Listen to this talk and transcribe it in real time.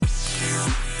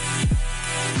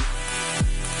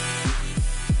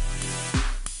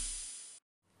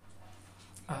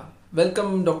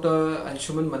Welcome, Dr.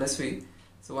 Anshuman Manaswi.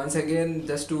 So once again,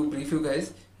 just to brief you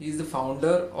guys, he is the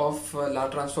founder of La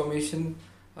Transformation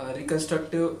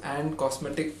Reconstructive and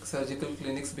Cosmetic Surgical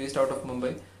Clinics based out of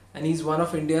Mumbai, and he's one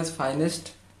of India's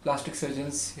finest plastic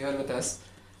surgeons here with us.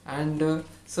 And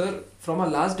sir, from our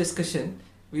last discussion,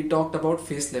 we talked about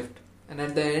facelift, and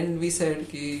at the end we said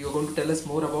ki you're going to tell us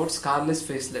more about Scarless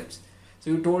Face Lifts. So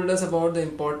you told us about the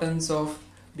importance of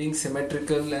being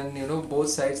symmetrical, and both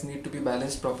sides need to be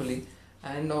balanced properly.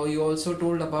 And you also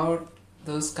told about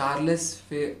the Scarless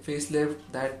facelift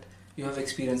that you have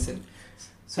experience in.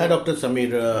 Hi, Dr.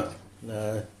 Samir.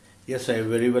 Yes, I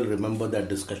very well remember that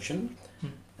discussion.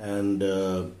 And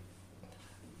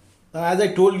as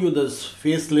I told you, this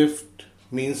facelift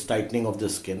means tightening of the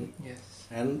skin. Yes.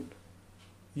 And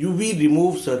we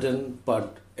remove certain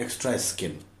extra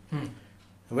skin.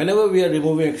 Whenever we are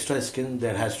removing extra skin,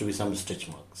 there has to be some stitch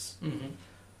marks.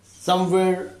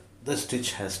 Somewhere the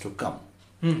stitch has to come.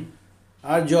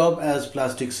 Our job as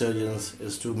plastic surgeons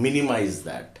is to minimize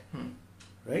that.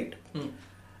 Right?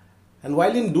 And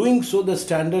while in doing so, the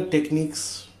standard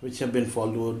techniques which have been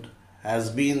followed has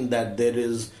been that there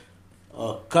is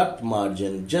a cut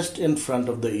margin just in front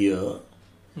of the ear,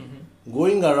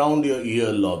 going around your ear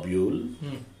lobule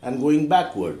and going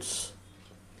backwards.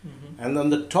 And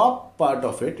on the top part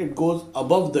of it, it goes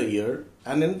above the ear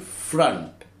and in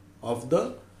front of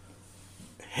the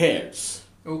hairs.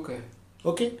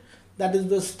 Okay? That is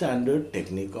the standard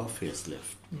technique of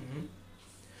facelift.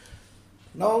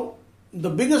 Now,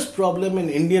 the biggest problem in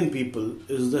Indian people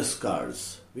is the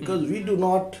scars, because we do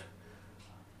not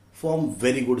form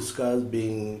very good scars,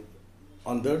 being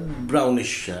on the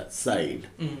brownish side.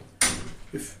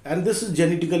 And this is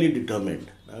genetically determined.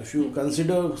 Now, if you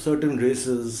consider certain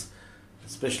races,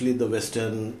 especially the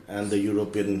Western and the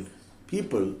European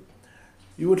people,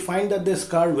 you would find that they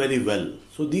scar very well.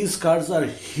 So these scars are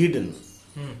hidden,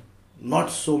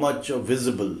 not so much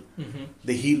visible.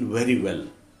 They heal very well.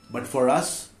 But for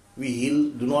us, we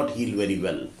do not heal very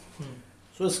well.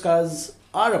 So scars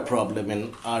are a problem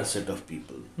in our set of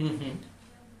people.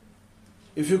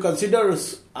 If you consider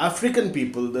African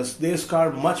people, they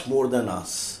scar much more than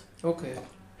us.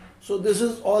 So this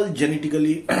is all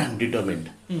genetically determined.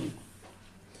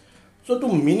 So to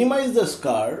minimize the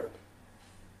scar,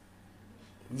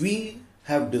 we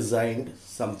have designed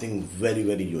something very,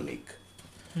 very unique.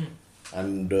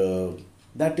 And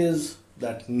that is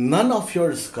that none of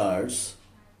your scars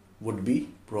would be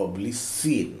probably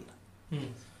seen.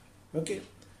 Okay.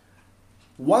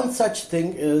 One such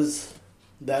thing is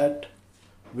that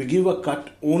we give a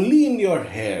cut only in your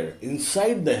hair,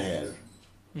 inside the hair,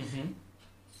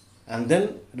 and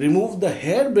then remove the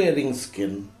hair-bearing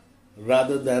skin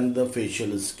rather than the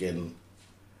facial skin,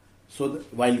 so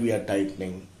while we are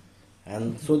tightening,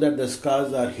 and so that the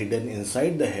scars are hidden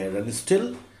inside the hair and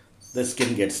still the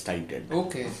skin gets tightened.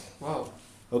 Okay.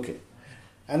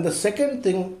 And the second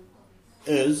thing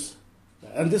is,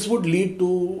 and this would lead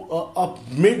to a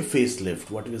mid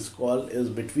facelift. What is called is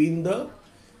between the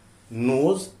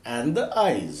nose and the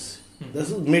eyes. This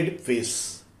is mid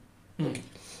face. Okay.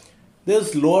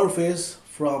 There's lower face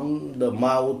from the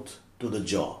mouth to the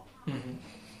jaw.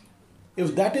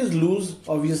 If that is loose,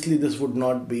 obviously this would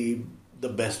not be the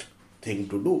best thing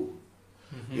to do.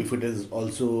 If it is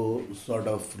also sort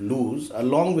of loose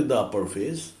along with the upper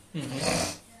face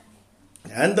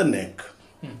and the neck,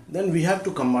 then we have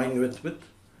to combine with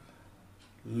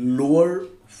lower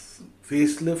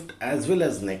facelift as well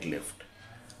as neck lift.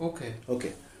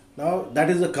 Okay. Now that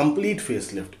is a complete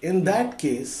facelift. In that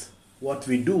case, what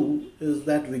we do is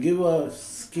that we give a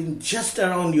skin just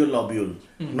around your lobule,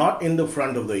 not in the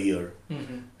front of the ear,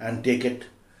 and take it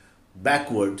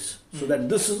backwards, so that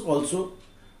this is also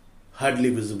hardly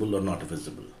visible or not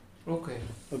visible.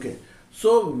 Okay.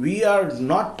 So we are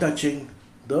not touching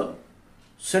the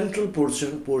central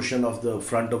portion of the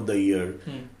front of the ear,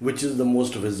 which is the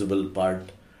most visible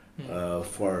part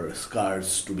for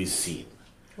scars to be seen.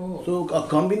 So a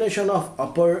combination of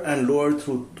upper and lower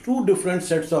through two different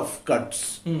sets of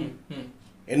cuts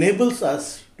enables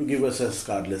us to give us a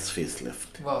scarless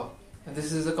facelift. Wow. And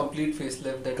this is a complete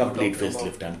facelift that Complete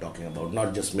facelift I'm talking about,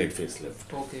 not just mid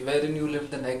facelift. Okay, wherein you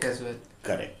lift the neck as well.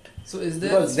 Correct. So is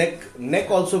there... Because neck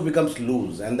also becomes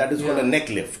loose, and that is called a neck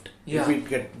lift.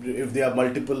 If there are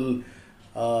multiple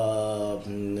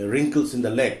wrinkles in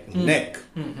the neck,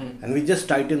 and we just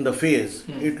tighten the face,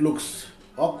 it looks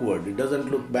awkward. It doesn't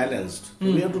look balanced. So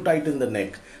we have to tighten the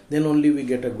neck. Then only we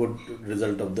get a good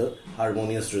result of the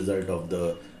harmonious result of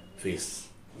the face.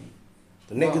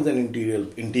 The neck is an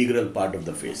integral part of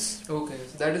the face. Okay,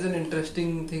 so that is an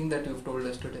interesting thing that you've told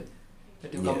us today.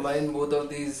 that you Yes. combine both of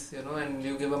these, and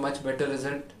you give a much better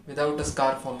result without a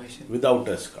scar formation. Without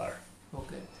a scar.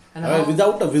 Okay. And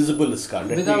without a visible scar.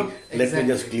 Let me exactly.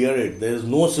 just clear it. There is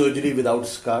no surgery without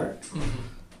scar.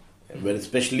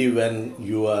 Especially when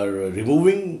you are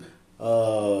removing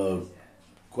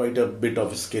quite a bit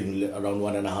of skin, around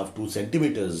 1.5-2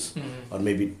 centimeters, or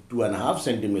maybe 2.5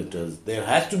 centimeters. There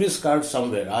has to be scar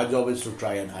somewhere. Our job is to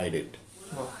try and hide it.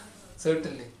 Wow.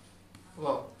 Certainly.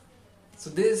 Wow. So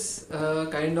this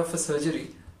kind of a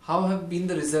surgery, how have been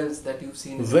the results that you've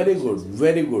seen? Very good,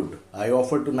 very good. I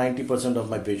offer to 90% of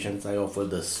my patients, I offer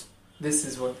this. This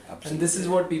is what, Absolutely. and this is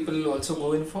what people also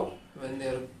go in for when they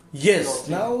are. Yes.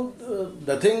 Now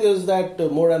the thing is that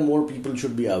more and more people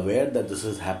should be aware that this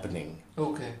is happening.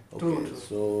 Okay. True.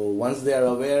 So once they are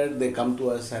aware, they come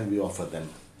to us and we offer them.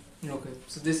 Okay.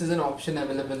 So this is an option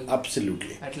available.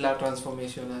 Absolutely. At La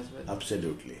Transformation as well.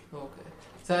 Absolutely. Okay.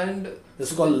 So and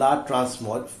It's called La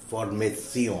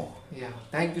Transformation. yeah.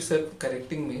 Thank you, sir, for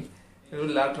correcting me.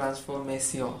 La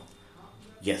Transformation.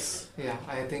 Yes. Yeah,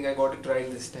 I think I got it right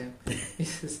this time.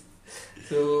 Yes.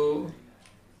 So,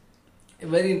 a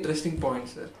very interesting point,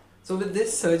 sir. So, with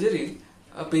this surgery,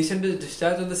 a patient is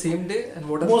discharged on the same day, and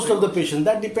what are Most of the patients,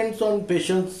 that depends on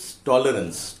patient's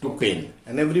tolerance to pain,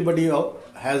 and everybody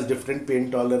has different pain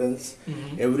tolerance.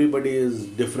 Everybody is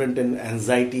different in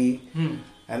anxiety,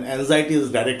 and anxiety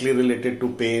is directly related to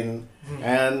pain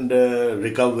and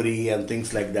recovery and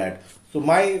things like that. So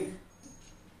my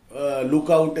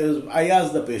lookout is, I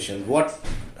ask the patient,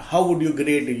 how would you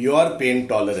grade your pain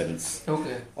tolerance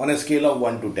on a scale of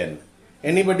 1 to 10?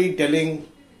 Anybody telling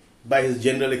by his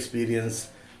general experience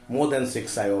more than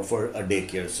 6, I offer a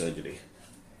daycare surgery.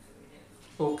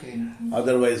 Okay.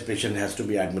 Otherwise, patient has to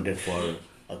be admitted for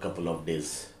a couple of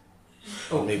days,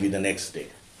 or maybe the next day.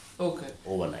 Okay.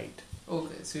 Overnight.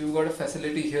 Okay. So you've got a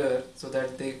facility here, so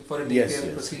that they for a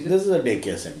daycare procedure. This is a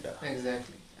daycare center.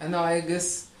 Exactly. And now I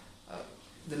guess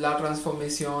the La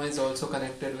Transformation is also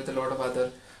connected with a lot of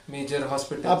other major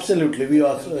hospitals. Absolutely,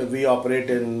 we operate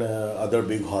in other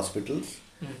big hospitals.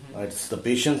 It's the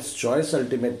patient's choice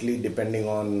ultimately, depending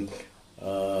on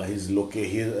his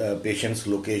patient's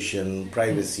location,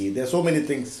 privacy. There are so many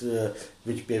things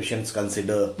which patients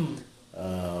consider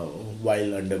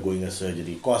while undergoing a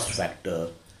surgery. Cost factor.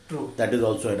 True. That is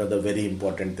also another very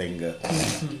important thing.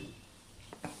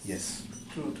 Yes.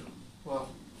 True. Wow.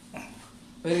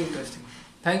 Very interesting.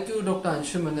 Thank you, Dr.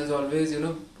 Anshuman, as always,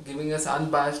 giving us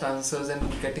unbiased answers and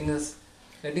letting us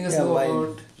know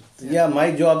about...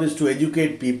 My job is to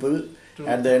educate people. True.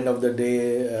 At the end of the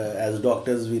day, as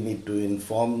doctors, we need to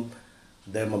inform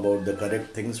them about the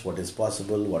correct things, what is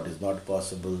possible, what is not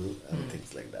possible, and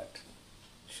things like that.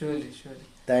 Surely.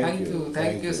 Thank you.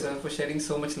 Thank you, sir, for shedding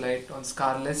so much light on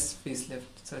Scarless Face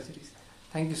Lift surgeries.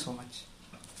 Thank you so much.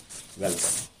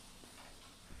 Welcome.